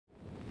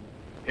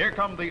Here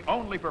come the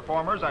only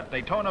performers at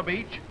Daytona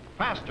Beach,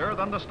 faster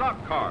than the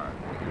stock car.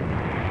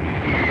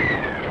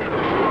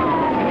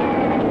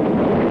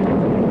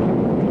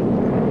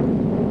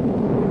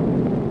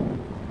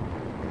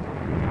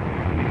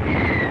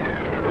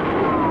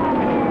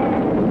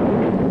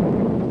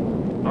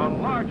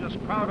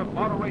 Crowd of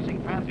auto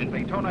racing fans in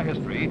Daytona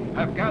history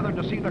have gathered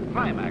to see the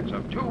climax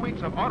of 2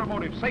 weeks of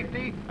automotive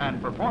safety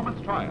and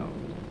performance trials.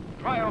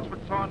 Trials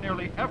which saw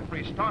nearly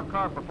every stock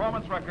car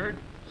performance record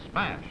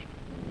smashed.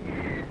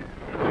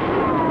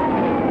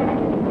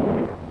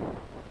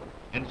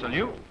 In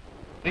salute,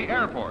 the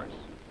Air Force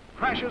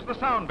crashes the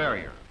sound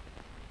barrier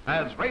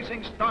as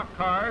racing stock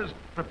cars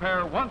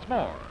prepare once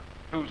more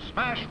to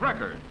smash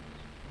records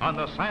on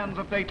the sands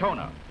of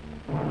Daytona.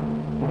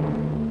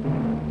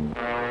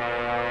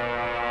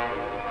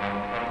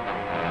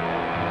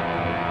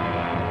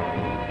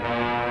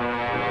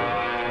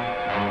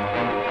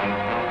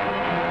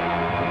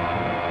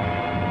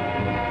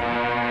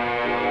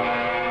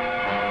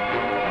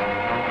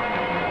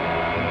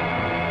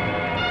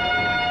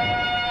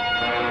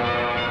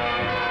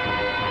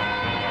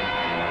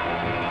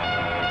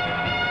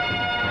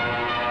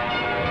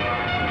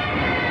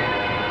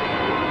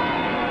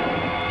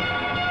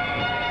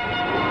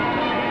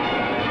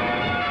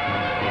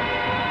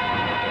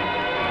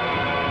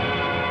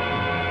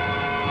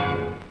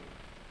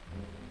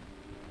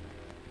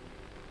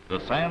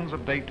 The sands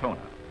of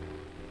Daytona,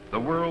 the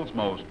world's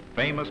most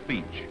famous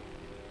beach.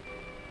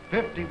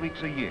 50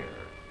 weeks a year,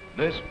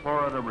 this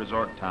Florida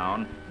resort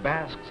town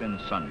basks in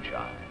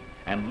sunshine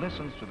and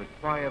listens to the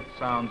quiet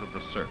sounds of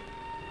the surf.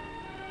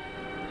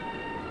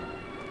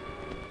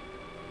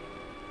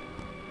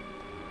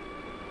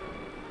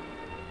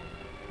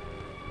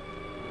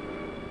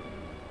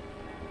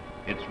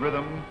 Its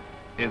rhythm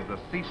is the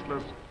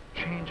ceaseless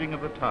changing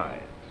of the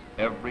tides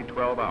every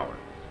 12 hours.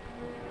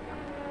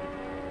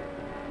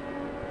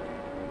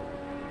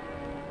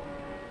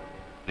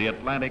 The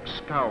Atlantic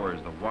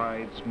scours the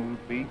wide, smooth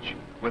beach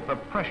with the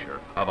pressure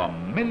of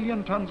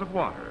 1,000,000 tons of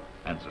water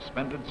and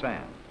suspended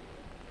sand.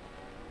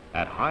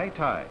 At high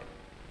tide,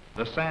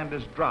 the sand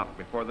is dropped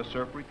before the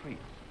surf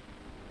retreats.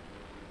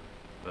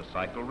 The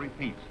cycle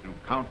repeats through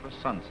countless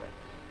sunsets.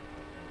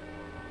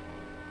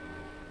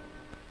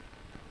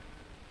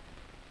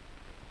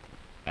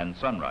 And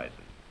sunrises.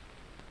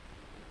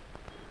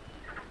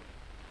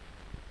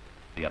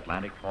 The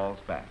Atlantic falls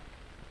back.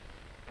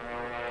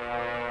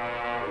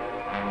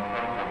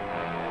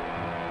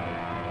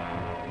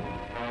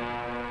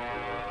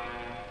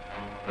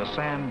 The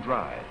sand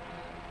dries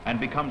and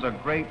becomes a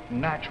great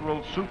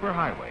natural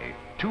superhighway,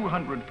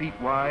 200 feet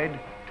wide,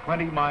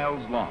 20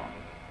 miles long.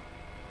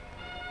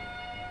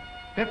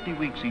 50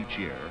 weeks each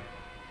year,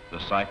 the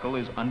cycle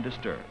is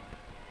undisturbed.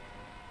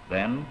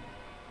 Then,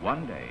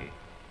 one day,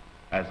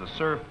 as the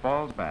surf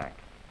falls back,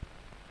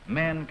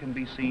 men can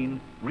be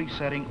seen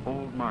resetting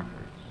old markers,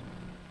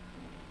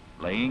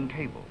 laying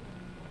cables,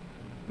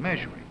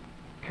 measuring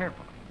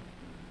carefully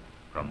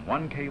from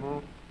one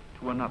cable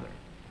to another.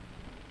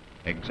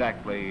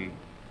 Exactly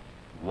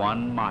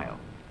 1 mile.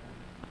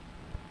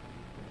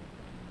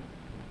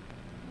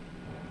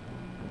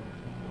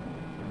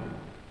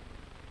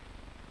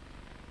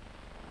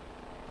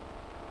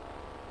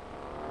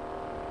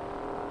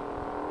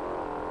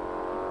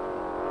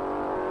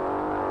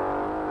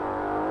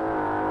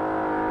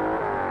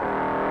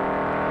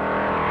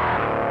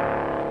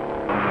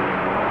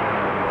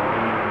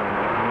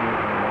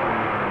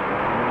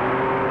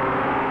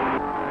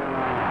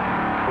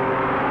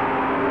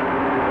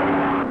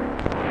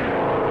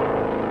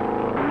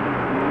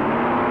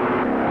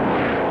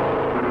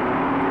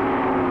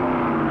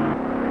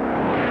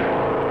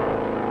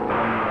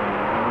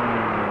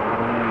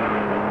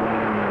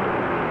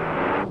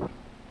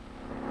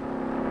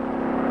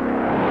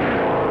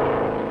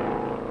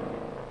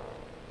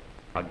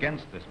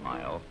 Against this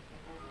mile,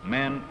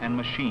 men and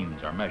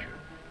machines are measured.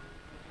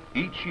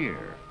 Each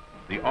year,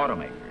 the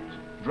automakers,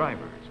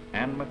 drivers,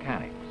 and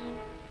mechanics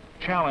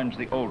challenge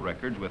the old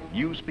records with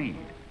new speed,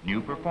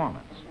 new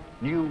performance,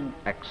 new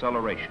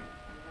acceleration.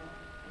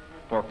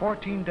 For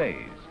 14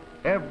 days,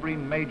 every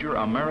major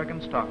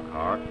American stock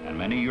car and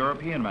many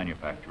European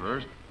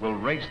manufacturers will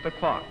race the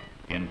clock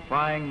in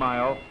flying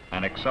mile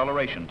and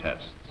acceleration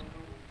tests.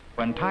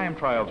 When time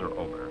trials are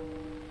over,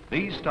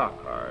 these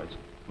stock cars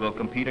will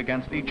compete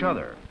against each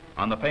other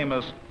on the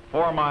famous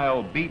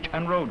 4-mile beach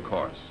and road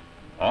course,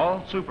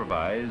 all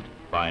supervised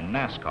by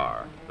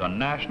NASCAR, the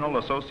National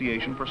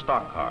Association for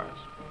Stock Cars.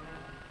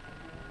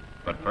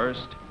 But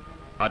first,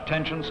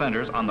 attention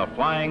centers on the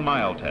flying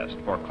mile test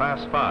for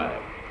Class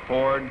 5,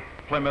 Ford,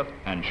 Plymouth,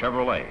 and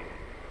Chevrolet.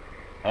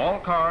 All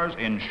cars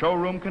in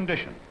showroom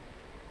condition,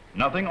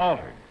 nothing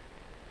altered,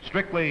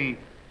 strictly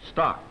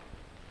stock.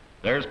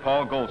 There's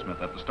Paul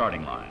Goldsmith at the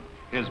starting line,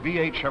 his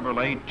V8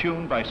 Chevrolet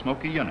tuned by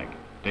Smokey Yunick,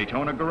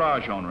 Daytona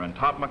garage owner and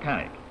top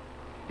mechanic.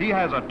 He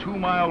has a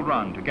 2-mile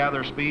run to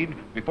gather speed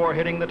before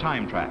hitting the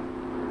time track.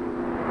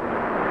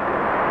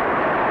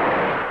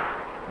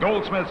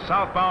 Goldsmith's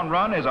southbound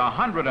run is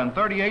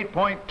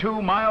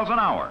 138.2 miles an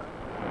hour.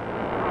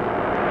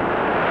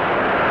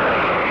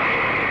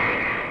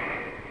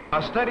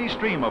 A steady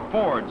stream of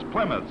Fords,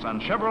 Plymouths,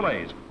 and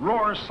Chevrolets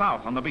roars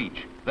south on the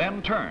beach,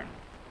 then turn.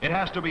 It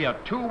has to be a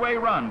two-way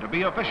run to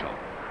be official.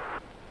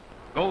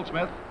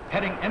 Goldsmith,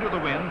 heading into the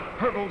wind,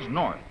 hurtles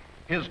north.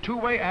 His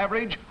two-way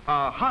average,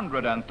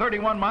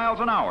 131 miles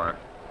an hour.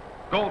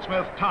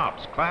 Goldsmith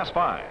tops Class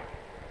 5.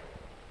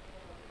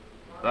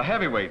 The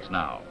heavyweights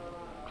now.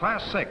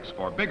 Class 6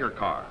 for bigger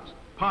cars.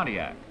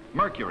 Pontiac,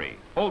 Mercury,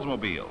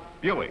 Oldsmobile,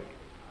 Buick.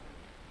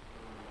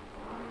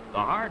 The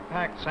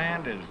hard-packed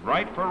sand is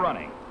right for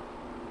running,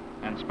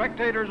 and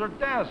spectators are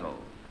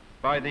dazzled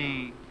by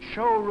the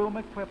showroom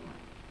equipment.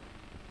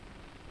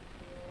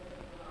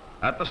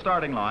 At the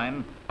starting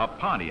line, a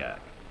Pontiac,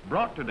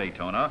 brought to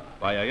Daytona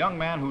by a young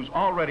man who's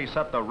already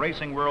set the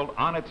racing world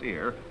on its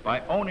ear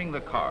by owning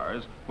the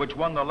cars which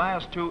won the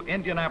last two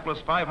Indianapolis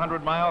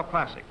 500-mile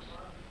classics.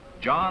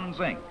 John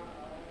Zink,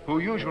 who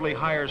usually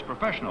hires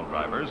professional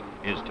drivers,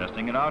 is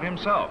testing it out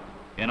himself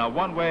in a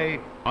one-way,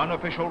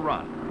 unofficial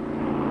run.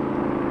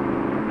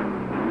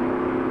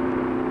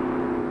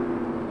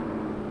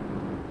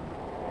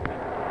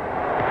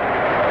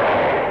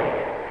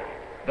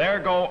 There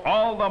go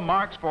all the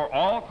marks for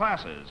all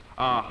classes,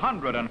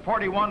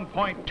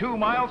 141.2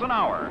 miles an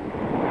hour.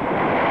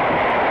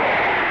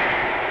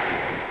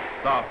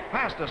 The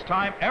fastest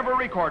time ever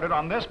recorded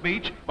on this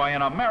beach by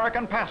an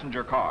American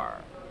passenger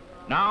car.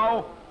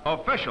 Now,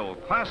 official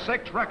Class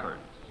 6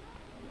 records.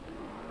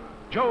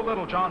 Joe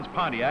Littlejohn's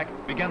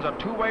Pontiac begins a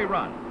two-way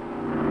run.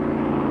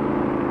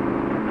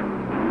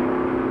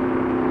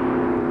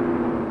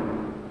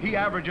 He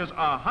averages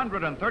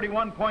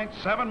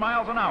 131.7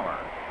 miles an hour.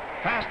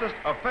 Fastest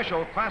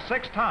official Class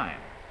 6 time.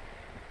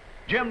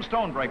 Jim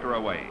Stonebreaker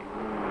away.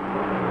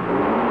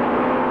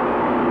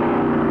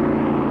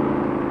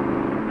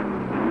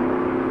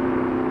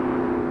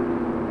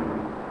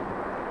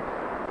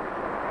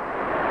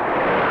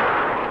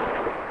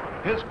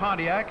 His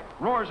Pontiac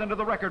roars into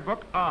the record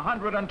book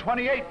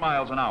 128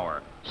 miles an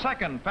hour.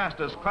 Second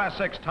fastest Class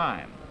 6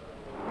 time.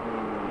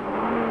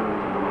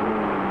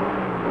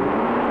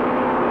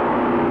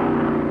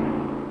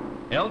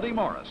 L.D.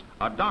 Morris,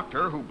 a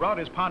doctor who brought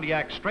his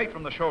Pontiac straight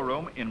from the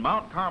showroom in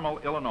Mount Carmel,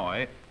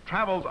 Illinois,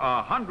 travels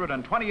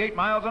 128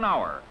 miles an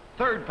hour,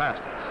 third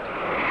fastest.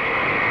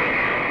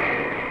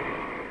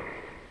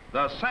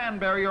 The sand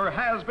barrier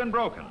has been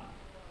broken,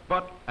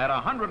 but at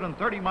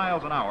 130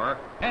 miles an hour,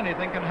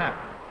 anything can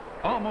happen.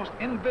 Almost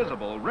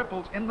invisible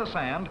ripples in the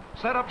sand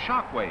set up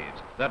shock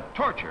waves that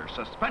torture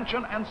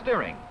suspension and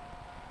steering.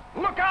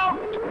 Look out!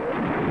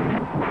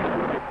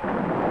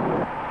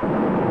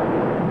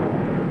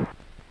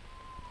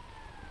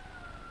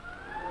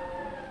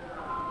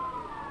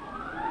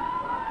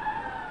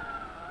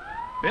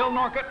 Bill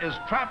Norcott is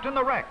trapped in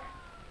the wreck.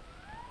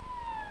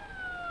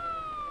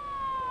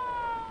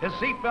 His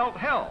seatbelt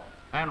held,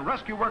 and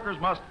rescue workers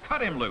must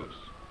cut him loose.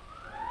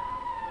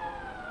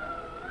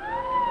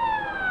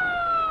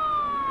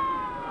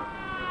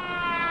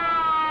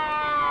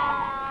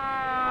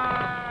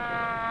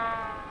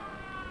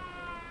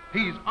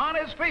 He's on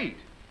his feet,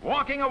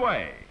 walking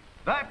away.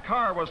 That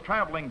car was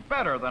traveling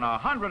better than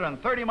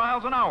 130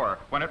 miles an hour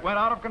when it went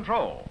out of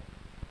control.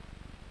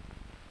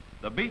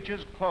 The beach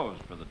is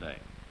closed for the day.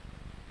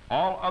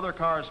 All other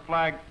cars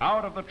flagged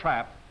out of the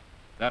trap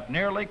that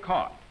nearly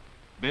caught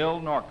Bill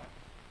Norcott.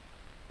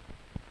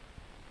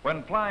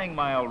 When flying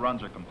mile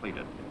runs are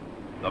completed,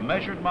 the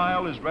measured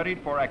mile is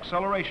readied for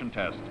acceleration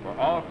tests for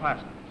all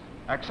classes.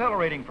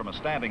 Accelerating from a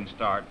standing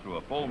start through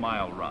a full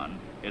mile run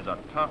is a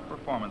tough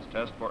performance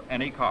test for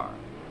any car.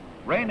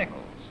 Ray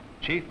Nichols,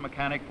 chief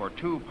mechanic for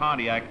two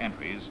Pontiac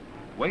entries,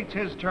 waits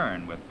his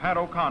turn with Pat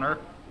O'Connor,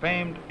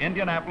 famed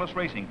Indianapolis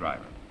racing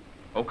driver.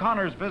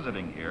 O'Connor's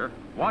visiting here,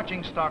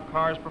 watching stock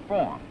cars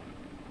perform.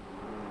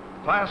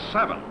 Class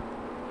 7,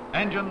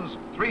 engines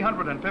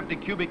 350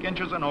 cubic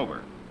inches and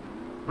over.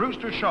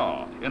 Brewster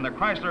Shaw in the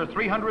Chrysler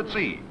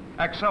 300C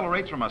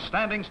accelerates from a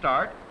standing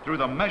start through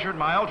the measured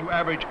mile to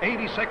average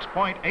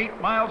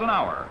 86.8 miles an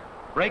hour,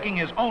 breaking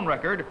his own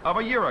record of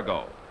a year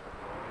ago.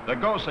 The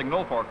go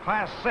signal for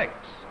Class 6.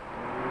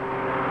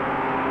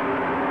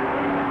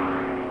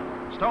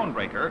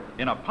 Stonebreaker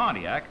in a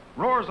Pontiac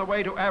roars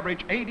away to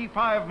average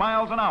 85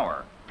 miles an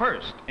hour,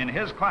 first in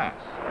his class.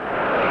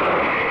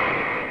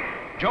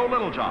 Joe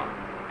Littlejohn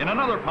in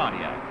another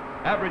Pontiac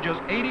averages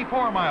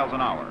 84 miles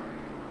an hour,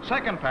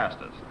 second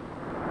fastest.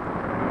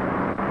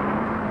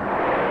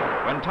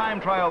 When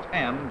time trials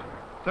end,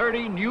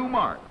 30 new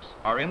marks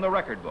are in the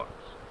record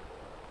books.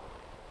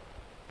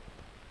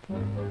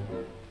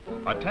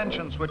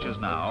 Attention switches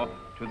now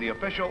to the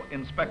official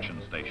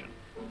inspection station.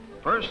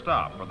 First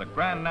stop for the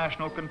Grand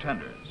National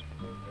Contenders.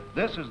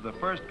 This is the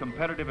first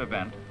competitive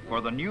event for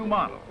the new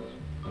models,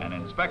 and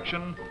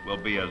inspection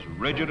will be as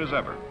rigid as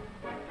ever.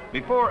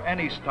 Before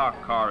any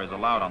stock car is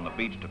allowed on the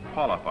beach to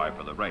qualify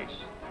for the race,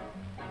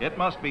 it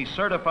must be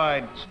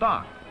certified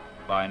stock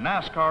by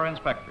NASCAR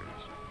inspectors.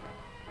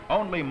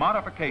 Only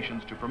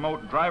modifications to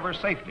promote driver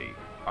safety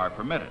are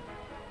permitted.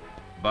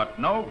 But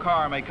no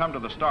car may come to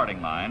the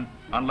starting line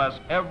unless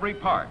every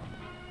part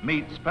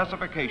meets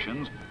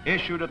specifications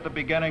issued at the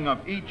beginning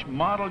of each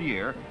model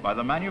year by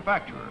the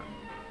manufacturer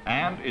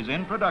and is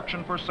in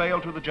production for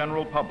sale to the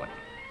general public.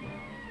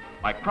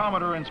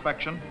 Micrometer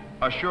inspection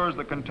assures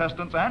the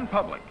contestants and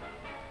public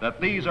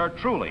that these are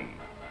truly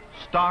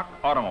stock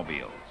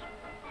automobiles.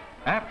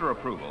 After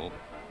approval,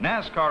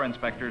 NASCAR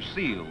inspectors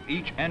seal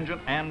each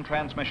engine and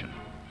transmission.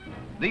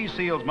 These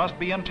seals must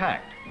be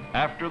intact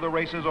after the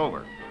race is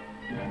over.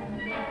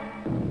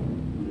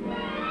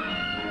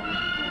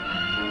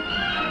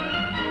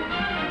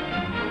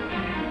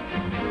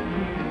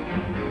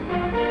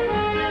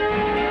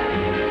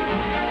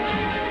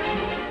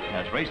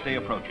 As race day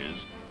approaches,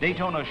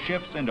 Daytona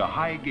shifts into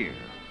high gear.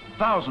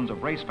 Thousands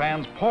of race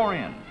fans pour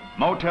in.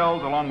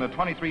 Motels along the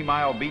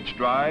 23-mile beach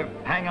drive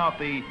hang out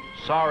the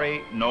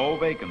 "Sorry, no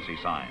vacancy"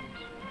 signs.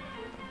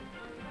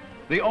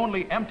 The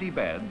only empty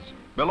beds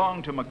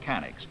belong to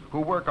mechanics who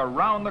work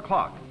around the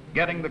clock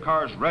getting the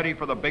cars ready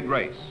for the big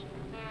race.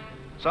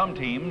 Some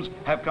teams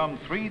have come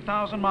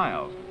 3,000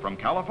 miles from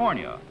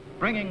California,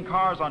 bringing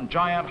cars on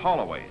giant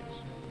haulaways.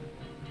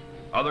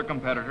 Other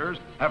competitors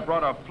have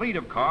brought a fleet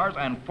of cars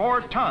and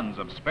 4 tons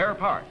of spare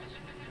parts.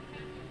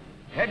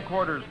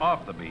 Headquarters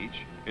off the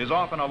beach is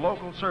often a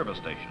local service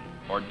station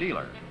or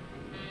dealer.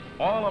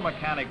 All a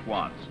mechanic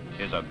wants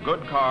is a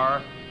good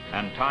car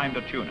and time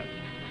to tune it.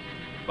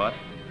 But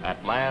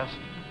at last,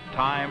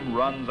 time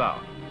runs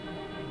out.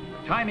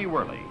 Tiny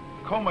Worley,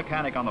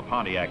 co-mechanic on the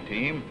Pontiac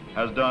team,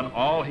 has done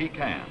all he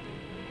can.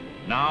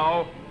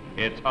 Now,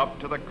 it's up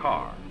to the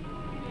car.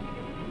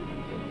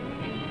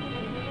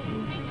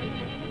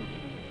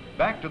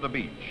 Back to the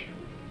beach,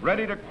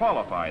 ready to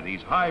qualify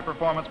these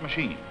high-performance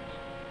machines.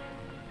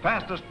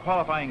 Fastest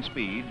qualifying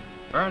speed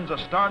earns a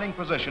starting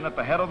position at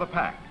the head of the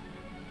pack,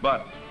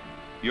 but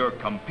you're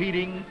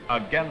competing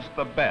against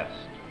the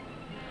best.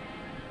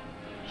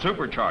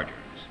 Superchargers,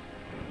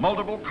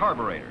 multiple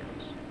carburetors,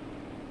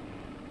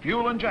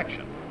 fuel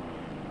injection,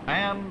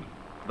 and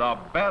the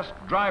best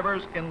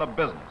drivers in the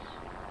business.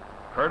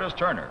 Curtis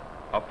Turner,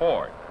 a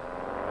Ford.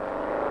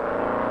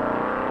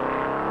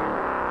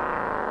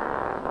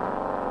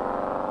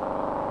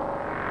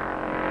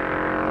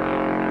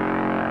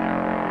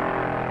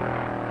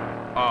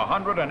 A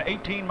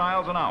 118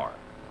 miles an hour.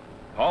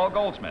 Paul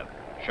Goldsmith,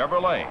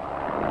 Chevrolet.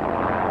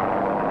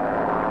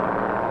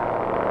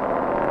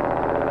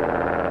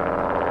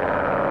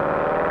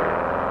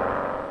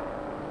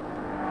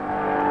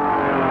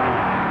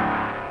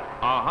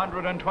 A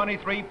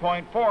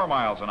 123.4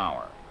 miles an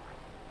hour.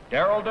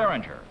 Darrell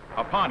Derringer,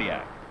 a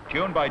Pontiac,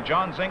 tuned by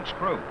John Zink's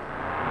crew.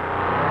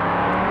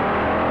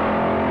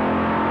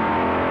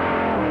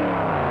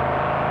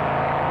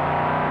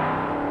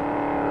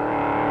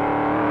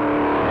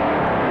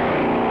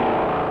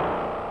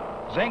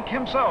 Zink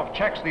himself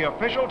checks the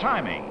official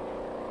timing.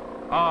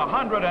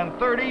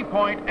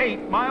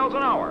 130.8 miles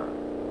an hour.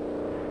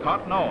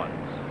 Cotton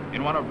Owens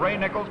in one of Ray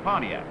Nichols'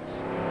 Pontiacs.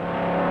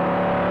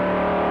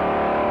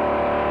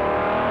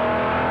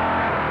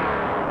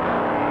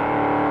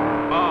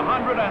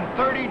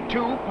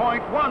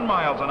 132.1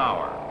 miles an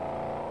hour.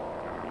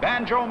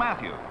 Banjo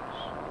Matthews,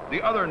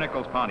 the other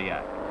Nichols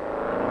Pontiac.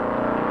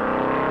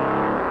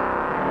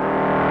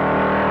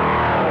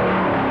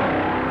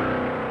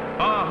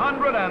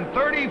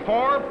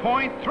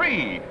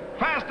 134.3,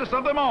 fastest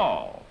of them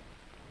all.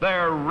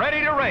 They're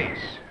ready to race.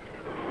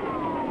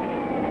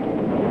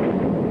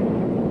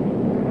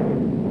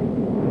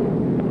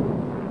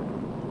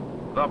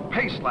 The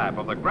pace lap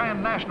of the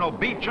Grand National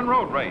Beach and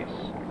Road Race.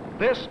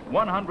 This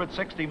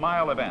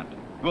 160-mile event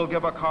will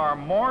give a car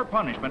more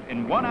punishment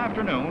in one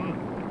afternoon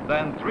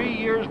than 3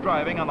 years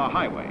driving on the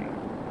highway.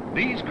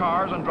 These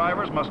cars and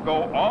drivers must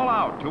go all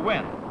out to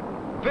win.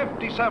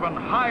 57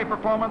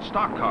 high-performance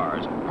stock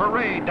cars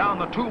parade down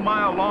the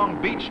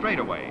 2-mile-long beach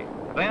straightaway,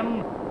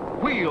 then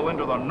wheel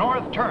into the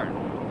north turn.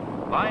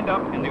 Lined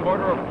up in the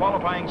order of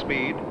qualifying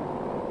speed,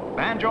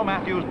 Banjo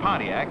Matthews'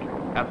 Pontiac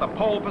at the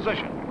pole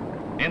position,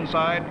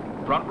 inside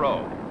front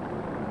row.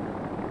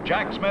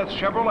 Jack Smith's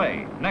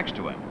Chevrolet next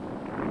to him.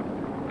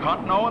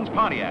 Cotton Owens'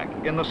 Pontiac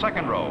in the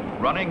second row,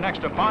 running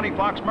next to Fonty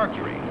Flock's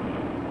Mercury.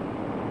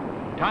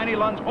 Tiny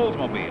Lund's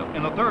Oldsmobile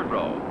in the third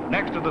row,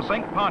 next to the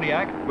Zink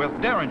Pontiac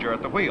with Derringer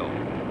at the wheel.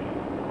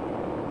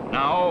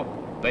 Now,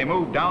 they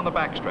move down the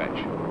backstretch,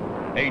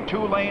 a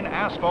 2-lane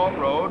asphalt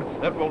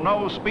road that will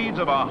know speeds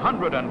of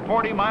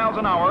 140 miles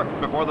an hour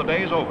before the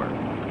day's over.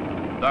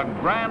 The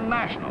Grand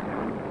National,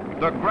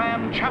 the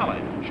Grand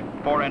Challenge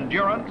for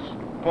endurance,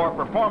 for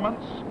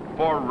performance,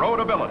 for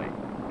roadability.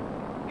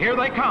 Here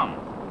they come.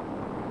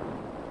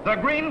 The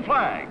green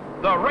flag,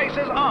 the race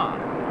is on.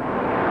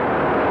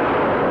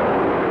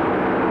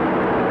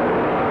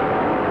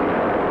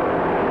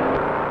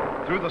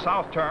 Through the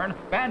south turn,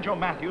 Banjo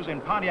Matthews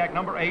in Pontiac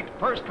number 8,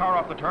 first car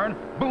off the turn,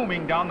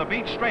 booming down the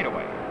beach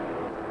straightaway.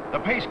 The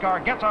pace car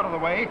gets out of the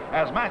way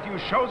as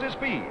Matthews shows his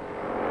speed.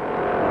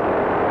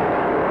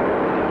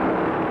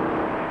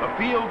 The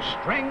field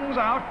strings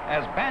out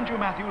as Banjo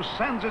Matthews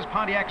sends his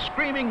Pontiac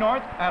screaming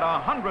north at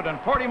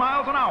 140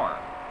 miles an hour.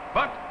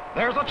 But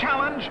there's a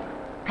challenge.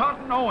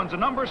 Cotton Owens, a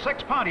number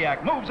 6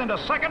 Pontiac, moves into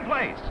second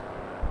place.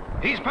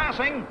 He's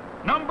passing.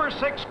 Number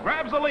 6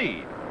 grabs the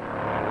lead.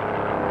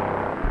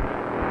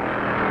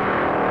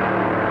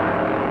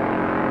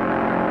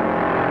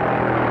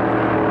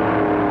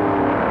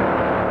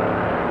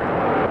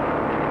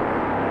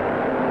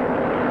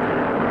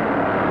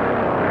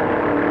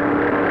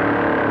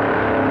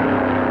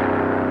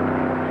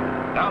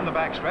 Down the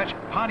backstretch,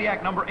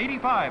 Pontiac number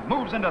 85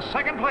 moves into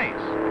second place.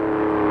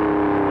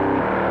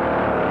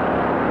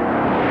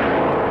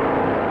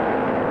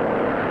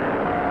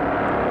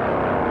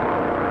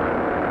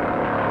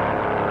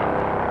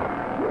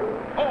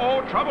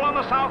 Trouble on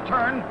the south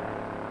turn.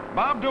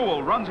 Bob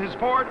Duell runs his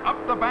Ford up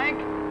the bank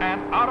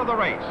and out of the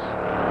race.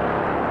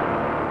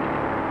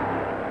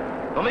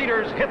 The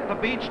leaders hit the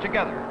beach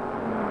together.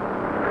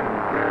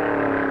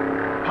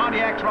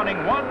 Pontiac's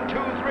running 1, 2,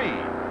 3,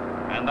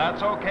 and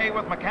that's okay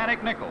with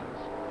mechanic Nichols.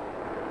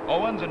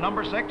 Owens in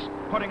number 6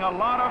 putting a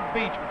lot of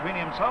beach between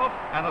himself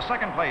and the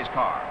second place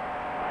car.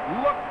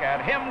 Look at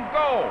him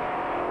go!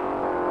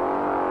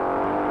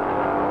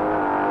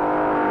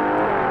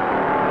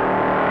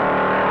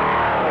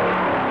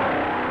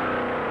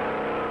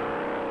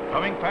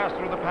 Coming fast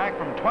through the pack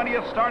from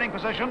 20th starting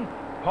position,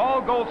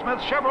 Paul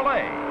Goldsmith's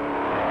Chevrolet.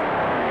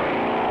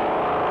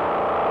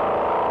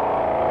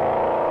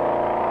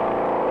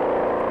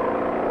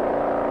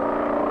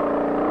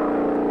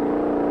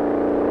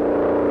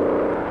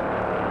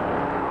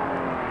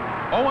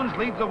 Owens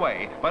leads the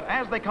way, but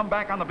as they come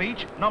back on the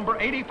beach, number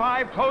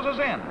 85 closes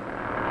in.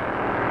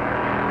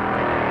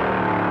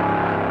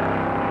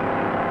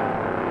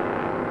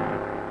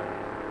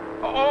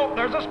 Uh-oh,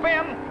 there's a spin,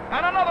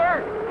 and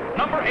another.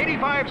 Number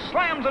 85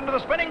 slams into the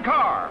spinning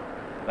car.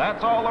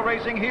 That's all the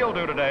racing he'll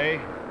do today.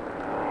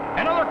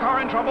 Another car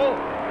in trouble.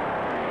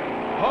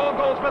 Paul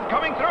Goldsmith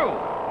coming through.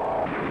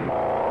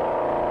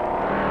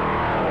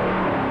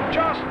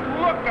 Just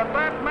look at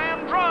that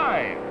man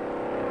drive.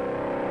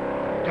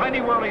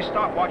 Tiny whirly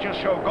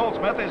stopwatches show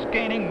Goldsmith is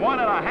gaining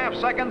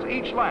 1.5 seconds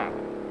each lap.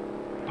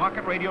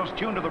 Pocket radios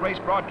tuned to the race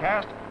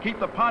broadcast keep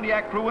the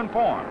Pontiac crew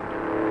informed.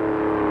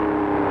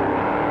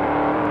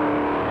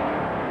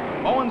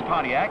 Owens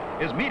Pontiac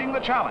is meeting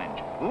the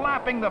challenge,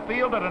 lapping the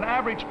field at an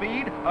average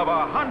speed of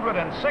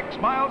 106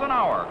 miles an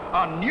hour,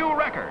 a new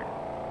record.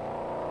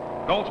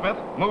 Goldsmith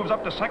moves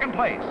up to second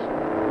place.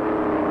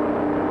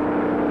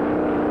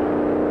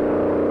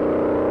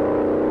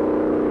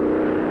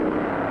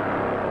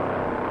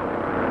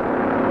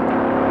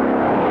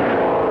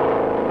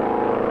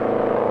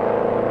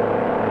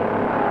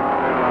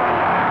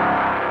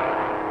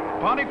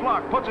 Bonnie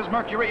Flock puts his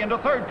Mercury into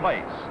third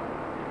place.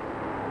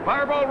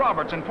 Fireball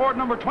Roberts in Ford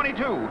number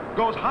 22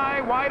 goes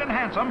high, wide, and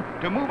handsome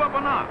to move up a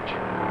notch.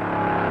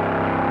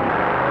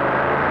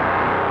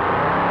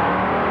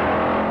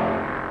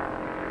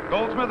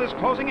 Goldsmith is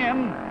closing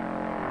in.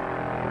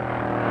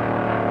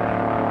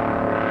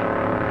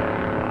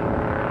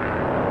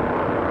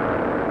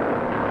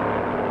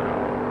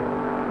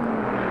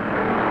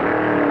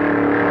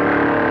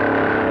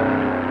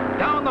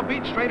 Down the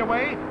beach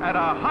straightaway at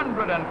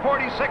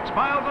 146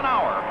 miles an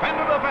hour,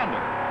 fender to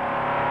fender.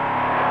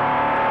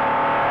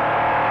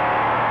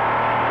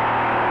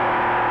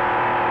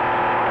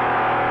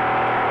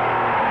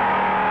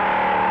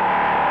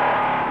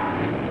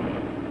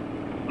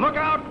 Look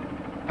out!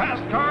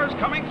 Fast cars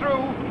coming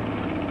through.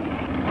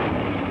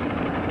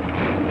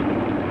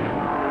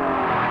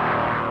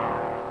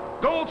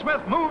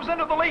 Goldsmith moves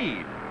into the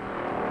lead.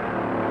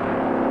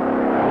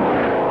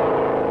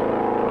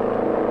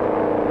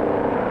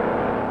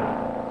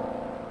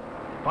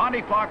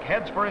 Bonnie Flock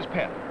heads for his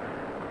pit.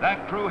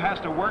 That crew has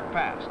to work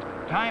fast.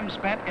 Time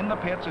spent in the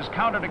pits is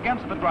counted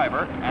against the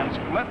driver and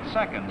split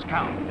seconds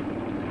count.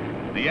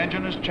 The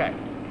engine is checked.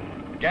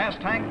 Gas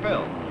tank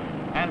filled.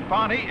 And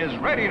Fonty is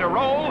ready to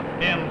roll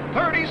in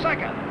 30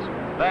 seconds.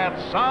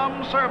 That's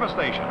some service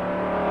station.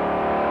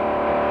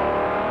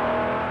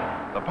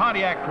 The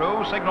Pontiac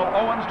crew signal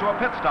Owens to a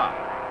pit stop.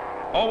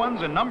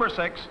 Owens in number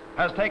 6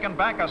 has taken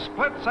back a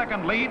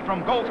split-second lead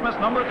from Goldsmith's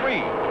number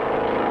 3.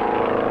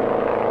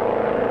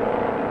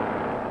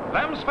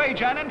 Lem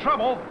Svajan in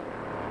trouble.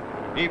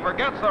 He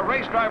forgets the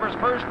race driver's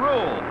first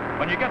rule.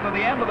 When you get to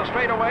the end of the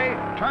straightaway,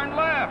 turn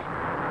left.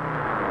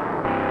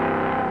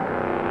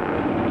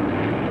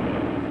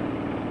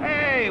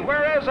 Hey,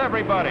 where is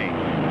everybody?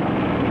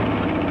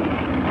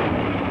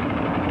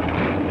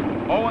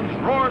 Owens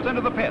roars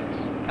into the pits.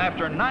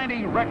 After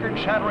 90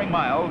 record-shattering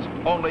miles,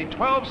 only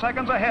 12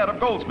 seconds ahead of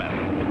Goldsmith.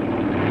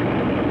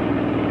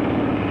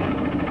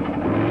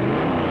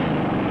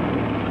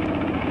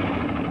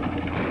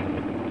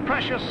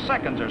 Precious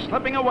seconds are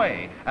slipping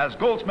away as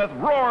Goldsmith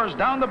roars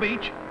down the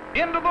beach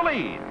into the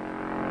lead.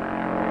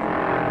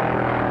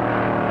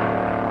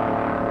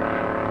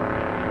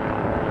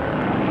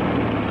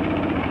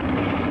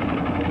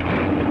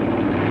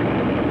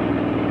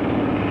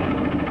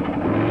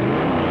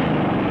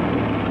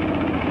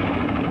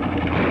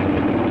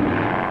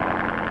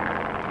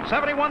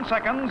 "71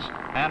 seconds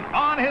and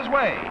on his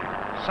way,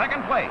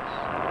 second place."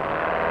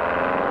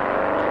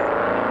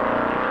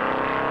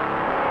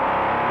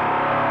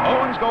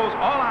 Owens goes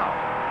all out,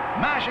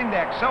 mashing the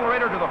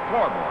accelerator to the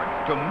floorboard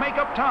to make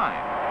up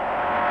time.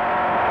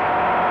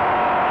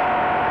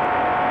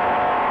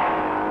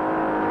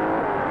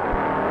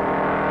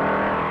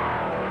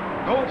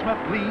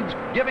 Goldsmith leads,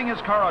 giving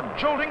his car a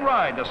jolting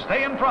ride to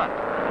stay in front.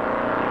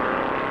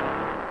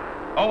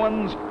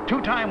 Owens,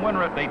 two-time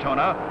winner at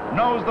Daytona,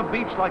 knows the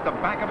beach like the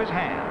back of his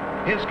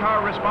hand. His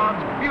car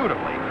responds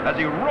beautifully as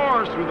he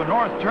roars through the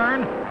north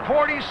turn,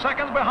 40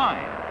 seconds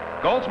behind.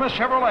 Goldsmith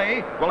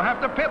Chevrolet will have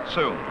to pit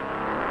soon.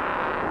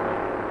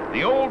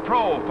 The old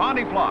pro,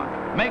 Fondy Flock,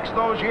 makes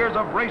those years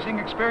of racing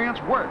experience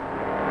work.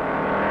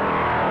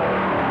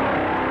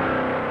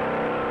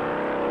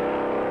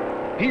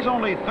 He's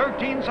only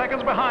 13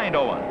 seconds behind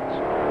Owens.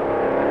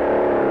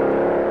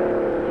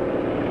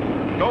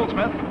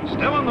 Goldsmith,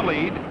 still in the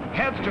lead,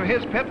 heads to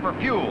his pit for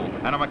fuel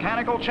and a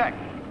mechanical check.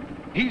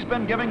 He's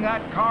been giving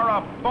that car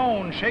a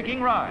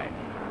bone-shaking ride.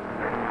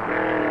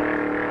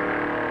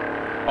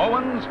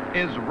 Owens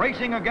is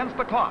racing against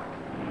the clock.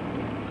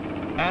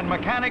 And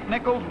mechanic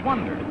Nichols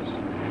wonders,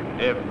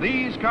 if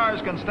these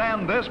cars can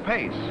stand this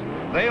pace,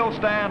 they'll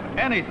stand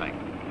anything.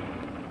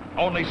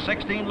 Only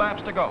 16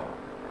 laps to go.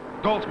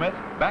 Goldsmith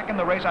back in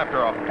the race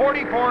after a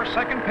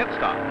 44-second pit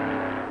stop.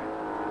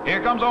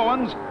 Here comes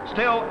Owens,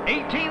 still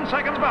 18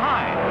 seconds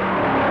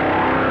behind.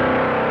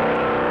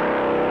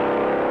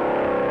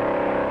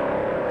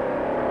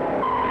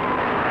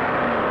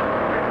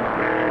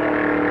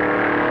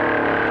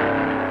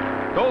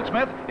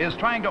 Goldsmith is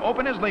trying to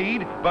open his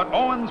lead, but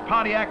Owens'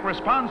 Pontiac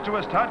responds to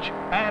his touch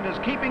and is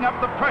keeping up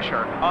the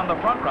pressure on the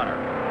front runner.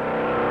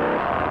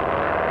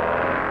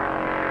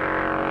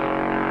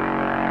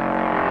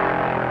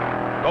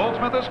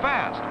 Goldsmith is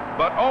fast,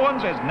 but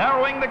Owens is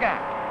narrowing the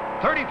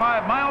gap.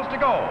 35 miles to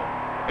go.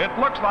 It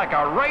looks like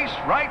a race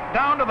right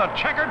down to the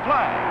checkered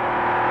flag.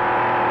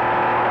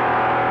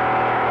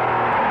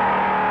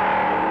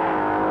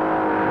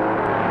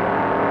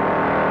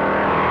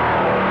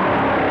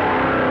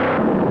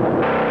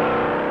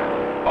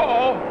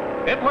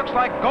 It looks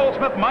like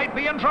Goldsmith might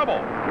be in trouble.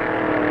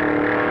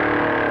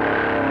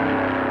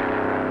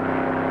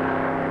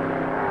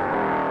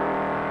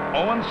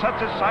 Owens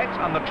sets his sights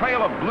on the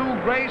trail of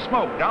blue-gray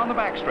smoke down the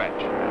backstretch.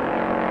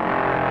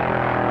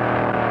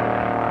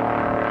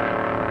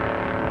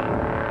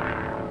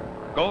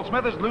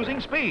 Goldsmith is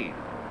losing speed.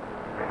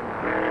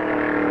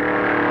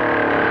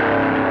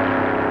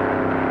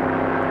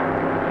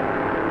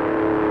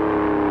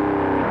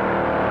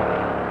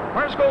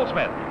 Where's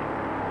Goldsmith?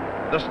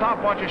 The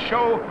stopwatches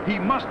show he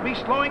must be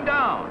slowing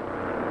down.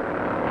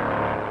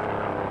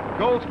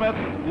 Goldsmith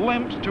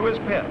limps to his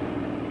pit.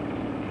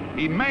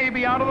 He may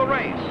be out of the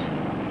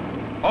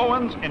race.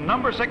 Owens in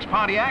number 6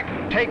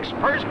 Pontiac takes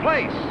first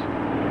place.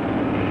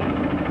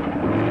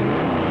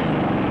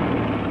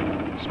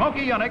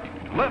 Smokey Yunick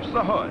lifts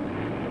the hood.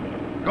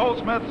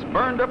 Goldsmith's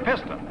burned a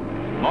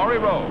piston. Maury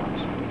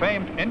Rose,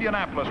 famed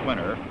Indianapolis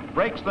winner,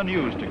 breaks the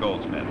news to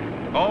Goldsmith.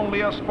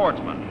 Only a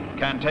sportsman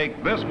can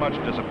take this much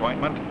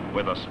disappointment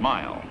with a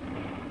smile.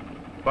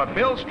 But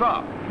Bill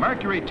Stropp,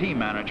 Mercury team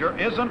manager,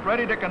 isn't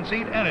ready to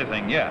concede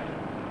anything yet.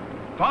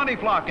 Fondy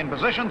Flock in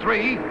position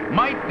 3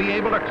 might be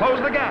able to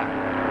close the gap.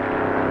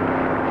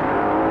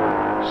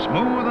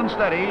 Smooth and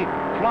steady,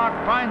 Flock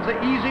finds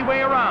the easy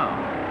way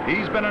around.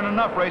 He's been in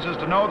enough races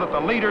to know that the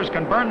leaders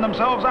can burn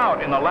themselves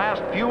out in the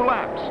last few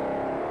laps.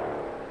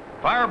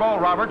 Fireball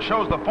Robert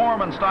shows the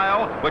form and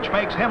style which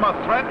makes him a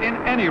threat in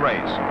any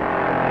race.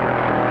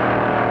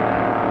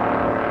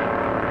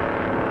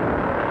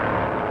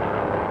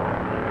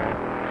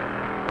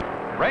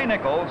 Ray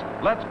Nichols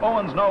lets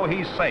Owens know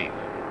he's safe.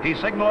 He's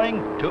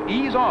signaling to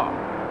ease off.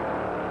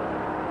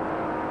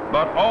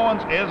 But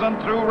Owens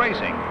isn't through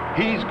racing.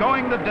 He's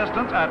going the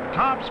distance at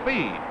top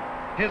speed.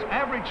 His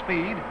average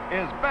speed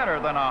is better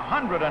than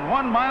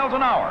 101 miles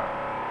an hour.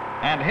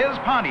 And his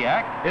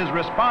Pontiac is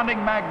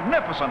responding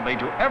magnificently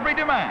to every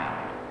demand.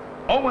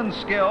 Owens'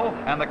 skill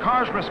and the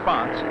car's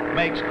response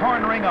makes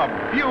cornering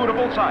a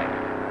beautiful sight.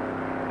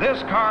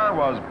 This car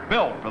was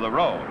built for the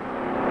road.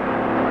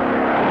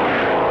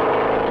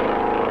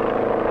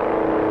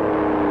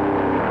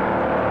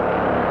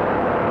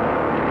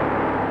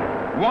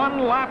 One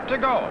lap to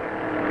go.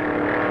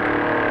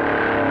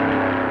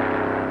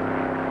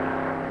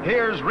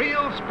 Here's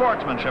real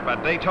sportsmanship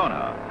at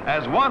Daytona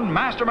as one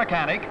master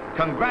mechanic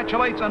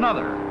congratulates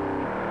another.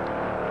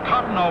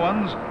 Cotton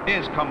Owens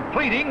is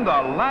completing the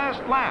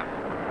last lap.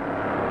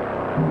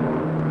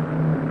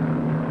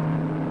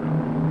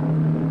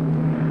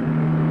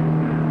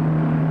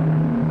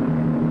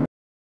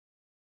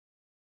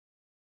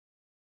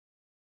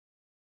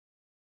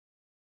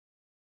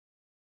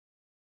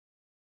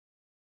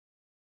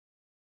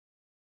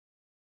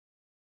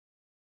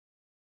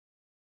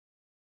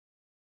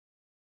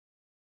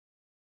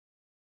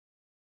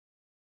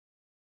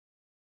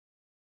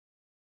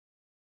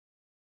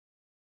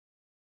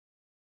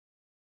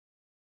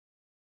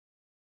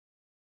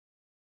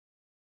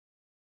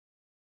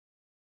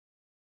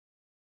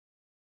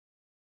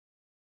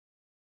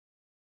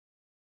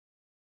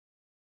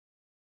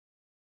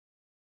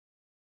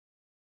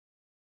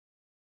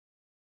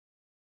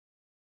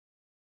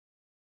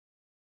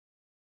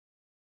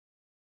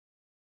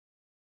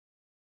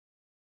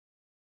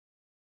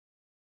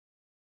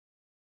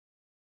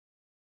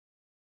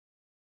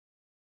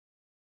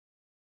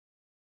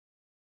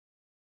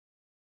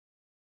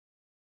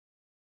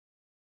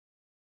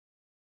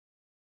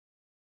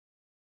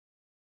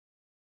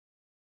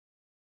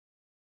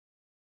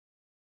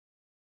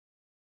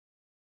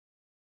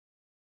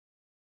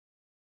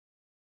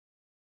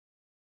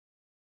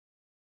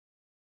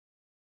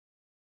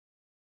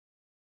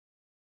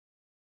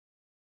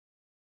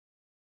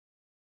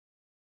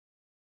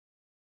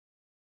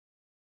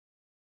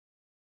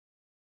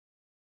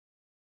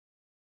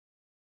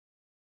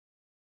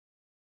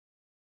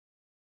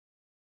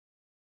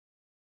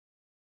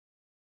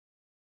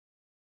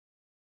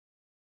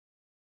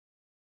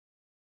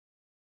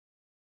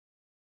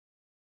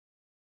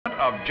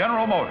 of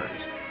General Motors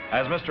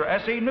as Mr.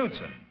 S.E.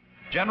 Knudsen,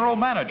 General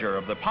Manager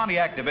of the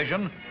Pontiac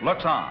Division,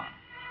 looks on.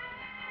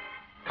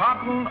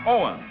 Cotton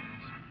Owens,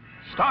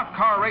 stock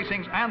car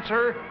racing's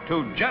answer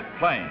to jet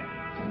planes.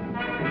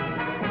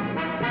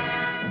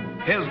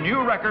 His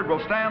new record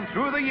will stand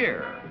through the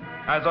year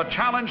as a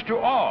challenge to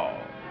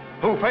all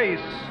who face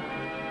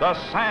the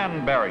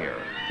sand barrier.